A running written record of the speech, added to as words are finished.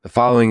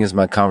following is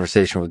my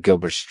conversation with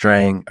Gilbert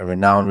Strang, a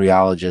renowned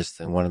rheologist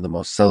and one of the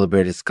most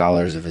celebrated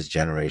scholars of his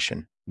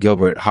generation.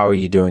 Gilbert, how are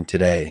you doing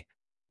today?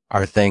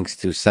 Our thanks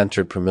to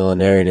Centered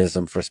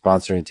Premillenarianism for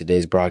sponsoring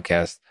today's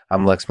broadcast.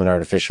 I'm Lexman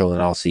Artificial,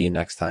 and I'll see you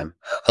next time.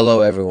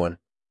 Hello, everyone.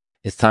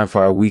 It's time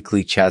for our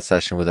weekly chat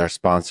session with our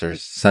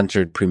sponsors,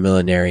 Centered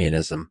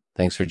Premillenarianism.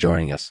 Thanks for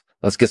joining us.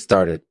 Let's get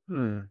started.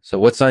 So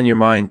what's on your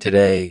mind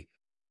today?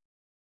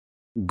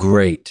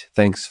 Great.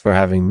 Thanks for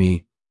having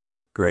me.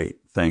 Great.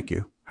 Thank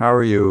you. How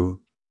are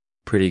you?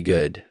 Pretty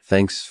good.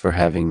 Thanks for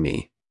having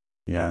me.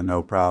 Yeah,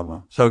 no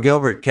problem. So,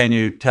 Gilbert, can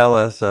you tell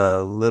us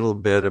a little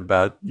bit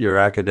about your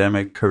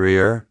academic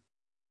career?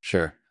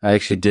 Sure. I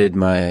actually did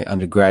my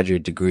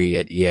undergraduate degree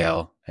at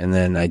Yale, and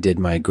then I did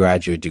my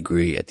graduate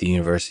degree at the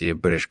University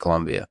of British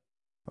Columbia.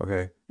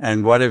 Okay.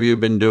 And what have you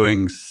been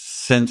doing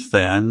since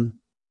then?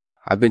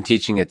 I've been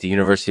teaching at the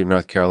University of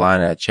North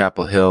Carolina at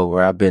Chapel Hill,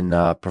 where I've been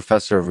a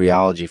professor of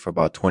rheology for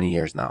about 20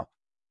 years now.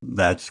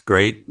 That's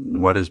great.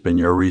 What has been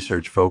your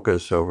research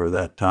focus over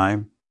that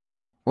time?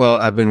 Well,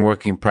 I've been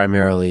working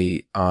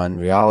primarily on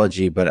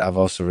rheology, but I've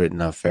also written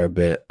a fair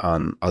bit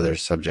on other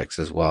subjects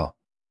as well.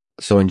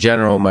 So in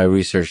general, my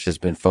research has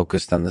been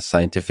focused on the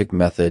scientific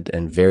method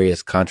and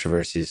various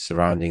controversies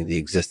surrounding the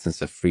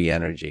existence of free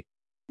energy.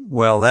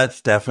 Well,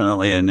 that's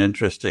definitely an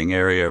interesting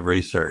area of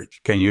research.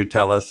 Can you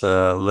tell us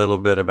a little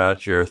bit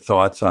about your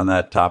thoughts on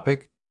that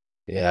topic?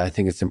 Yeah, I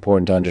think it's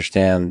important to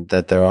understand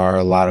that there are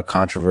a lot of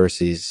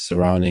controversies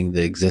surrounding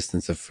the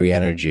existence of free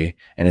energy,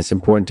 and it's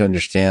important to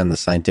understand the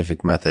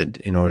scientific method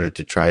in order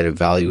to try to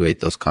evaluate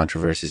those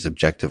controversies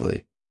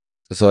objectively.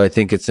 So I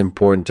think it's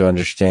important to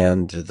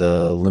understand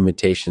the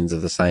limitations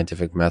of the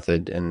scientific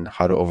method and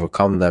how to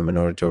overcome them in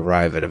order to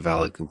arrive at a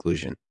valid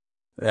conclusion.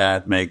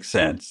 That makes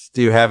sense.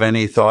 Do you have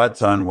any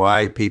thoughts on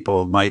why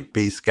people might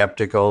be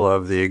skeptical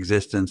of the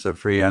existence of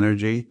free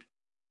energy?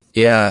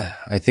 Yeah,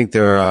 I think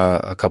there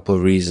are a couple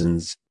of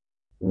reasons.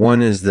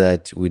 One is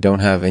that we don't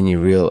have any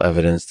real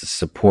evidence to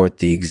support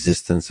the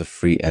existence of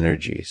free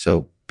energy.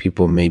 So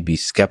people may be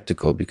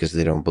skeptical because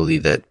they don't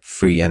believe that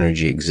free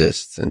energy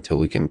exists until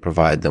we can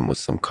provide them with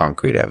some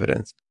concrete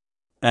evidence.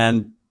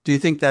 And do you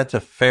think that's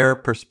a fair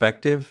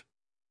perspective?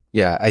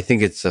 Yeah, I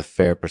think it's a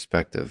fair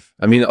perspective.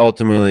 I mean,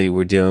 ultimately,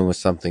 we're dealing with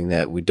something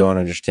that we don't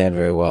understand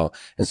very well.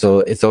 And so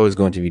it's always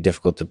going to be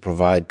difficult to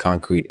provide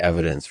concrete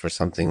evidence for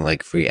something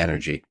like free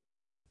energy.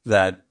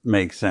 That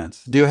makes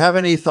sense. Do you have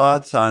any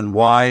thoughts on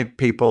why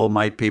people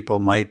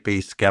might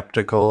be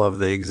skeptical of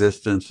the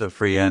existence of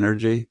free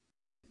energy?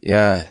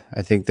 Yeah,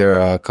 I think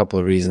there are a couple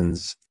of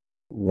reasons.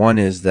 One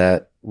is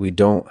that we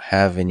don't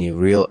have any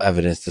real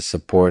evidence to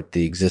support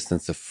the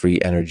existence of free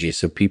energy.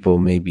 So people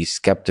may be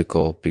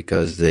skeptical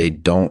because they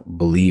don't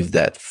believe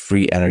that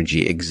free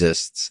energy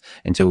exists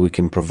until we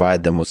can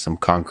provide them with some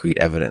concrete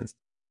evidence.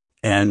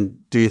 And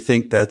do you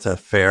think that's a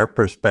fair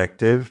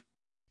perspective?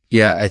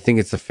 Yeah, I think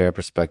it's a fair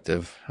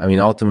perspective. I mean,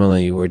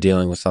 ultimately, we're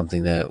dealing with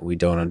something that we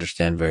don't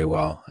understand very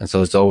well. And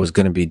so it's always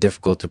going to be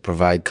difficult to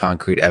provide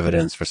concrete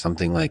evidence for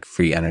something like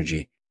free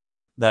energy.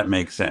 That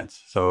makes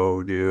sense.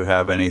 So do you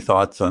have any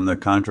thoughts on the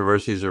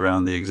controversies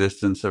around the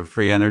existence of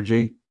free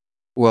energy?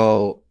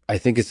 Well, I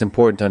think it's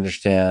important to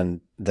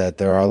understand that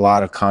there are a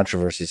lot of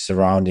controversies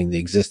surrounding the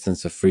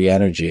existence of free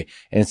energy.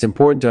 And it's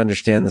important to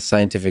understand the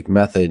scientific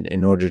method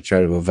in order to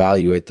try to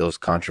evaluate those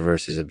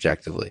controversies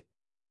objectively.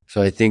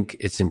 So I think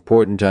it's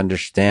important to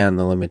understand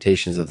the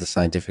limitations of the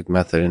scientific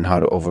method and how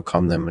to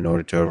overcome them in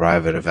order to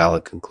arrive at a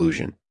valid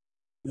conclusion.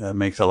 That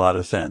makes a lot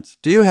of sense.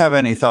 Do you have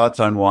any thoughts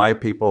on why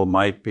people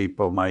might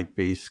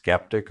be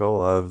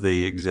skeptical of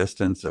the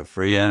existence of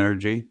free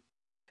energy?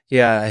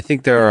 Yeah, I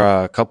think there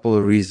are a couple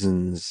of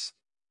reasons.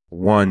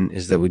 One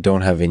is that we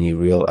don't have any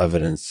real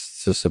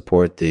evidence to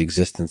support the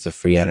existence of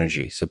free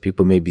energy. So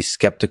people may be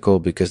skeptical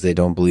because they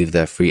don't believe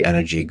that free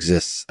energy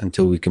exists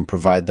until we can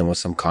provide them with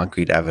some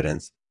concrete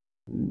evidence.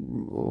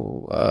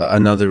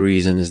 Another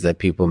reason is that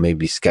people may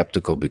be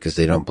skeptical because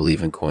they don't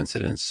believe in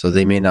coincidence. So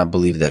they may not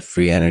believe that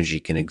free energy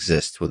can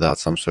exist without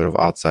some sort of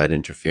outside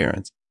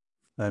interference.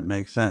 That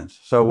makes sense.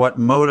 So what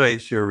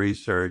motivates your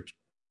research?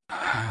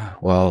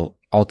 Well,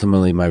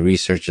 ultimately, my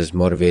research is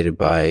motivated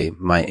by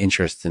my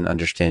interest in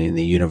understanding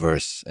the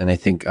universe. And I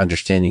think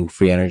understanding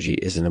free energy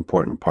is an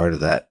important part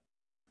of that.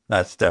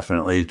 That's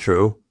definitely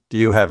true. Do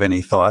you have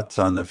any thoughts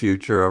on the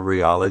future of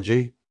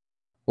rheology?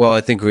 Well,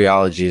 I think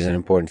rheology is an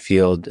important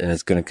field and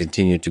it's going to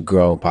continue to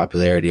grow in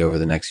popularity over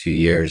the next few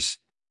years.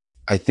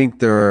 I think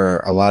there are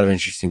a lot of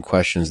interesting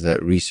questions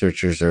that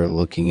researchers are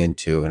looking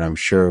into, and I'm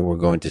sure we're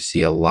going to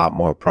see a lot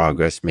more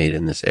progress made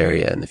in this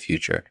area in the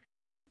future.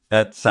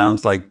 That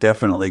sounds like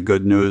definitely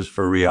good news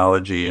for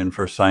rheology and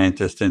for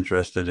scientists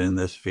interested in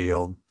this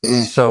field.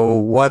 So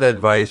what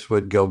advice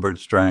would Gilbert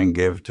Strang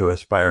give to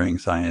aspiring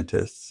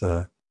scientists?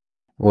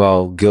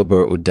 Well,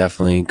 Gilbert would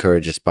definitely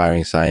encourage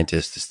aspiring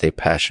scientists to stay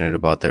passionate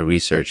about their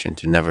research and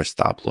to never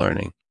stop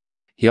learning.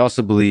 He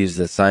also believes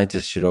that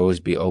scientists should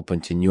always be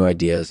open to new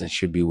ideas and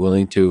should be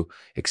willing to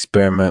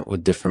experiment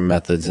with different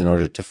methods in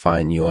order to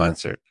find new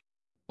answers.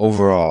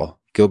 Overall,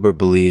 Gilbert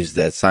believes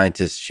that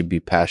scientists should be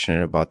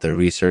passionate about their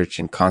research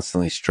and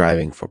constantly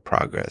striving for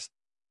progress.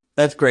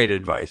 That's great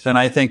advice. And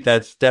I think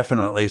that's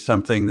definitely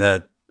something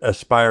that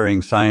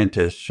aspiring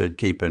scientists should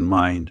keep in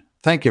mind.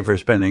 Thank you for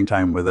spending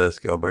time with us,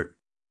 Gilbert.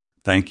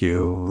 Thank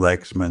you,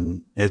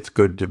 Lexman. It's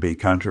good to be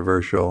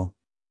controversial.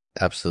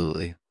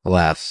 Absolutely.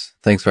 Laughs.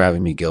 Thanks for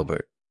having me,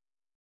 Gilbert.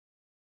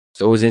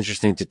 It's always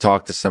interesting to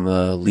talk to some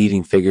of the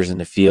leading figures in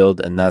the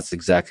field, and that's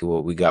exactly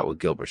what we got with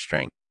Gilbert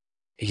Strang.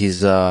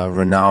 He's a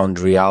renowned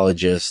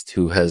rheologist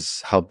who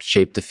has helped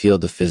shape the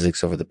field of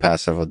physics over the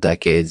past several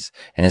decades,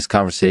 and his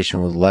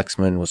conversation with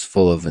Lexman was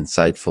full of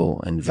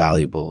insightful and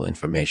valuable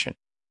information.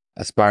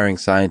 Aspiring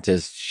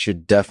scientists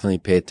should definitely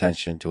pay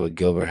attention to what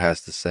Gilbert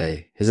has to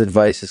say. His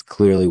advice is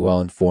clearly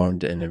well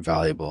informed and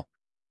invaluable.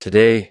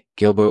 Today,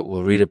 Gilbert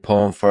will read a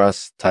poem for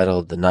us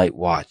titled The Night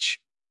Watch.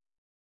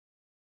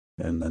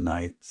 In the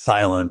night,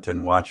 silent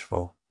and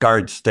watchful.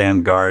 Guards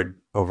stand guard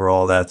over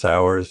all that's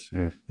ours.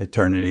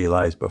 Eternity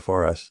lies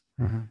before us.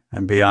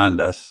 And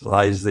beyond us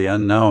lies the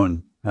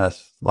unknown.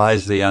 Us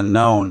lies the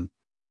unknown.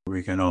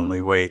 We can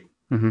only wait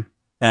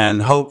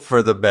and hope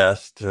for the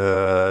best.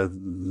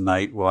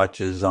 Night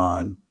watches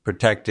on,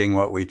 protecting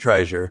what we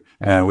treasure,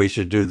 and we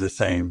should do the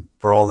same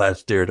for all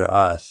that's dear to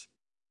us.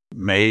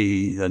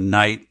 May the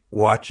night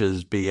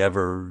watches be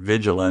ever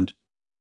vigilant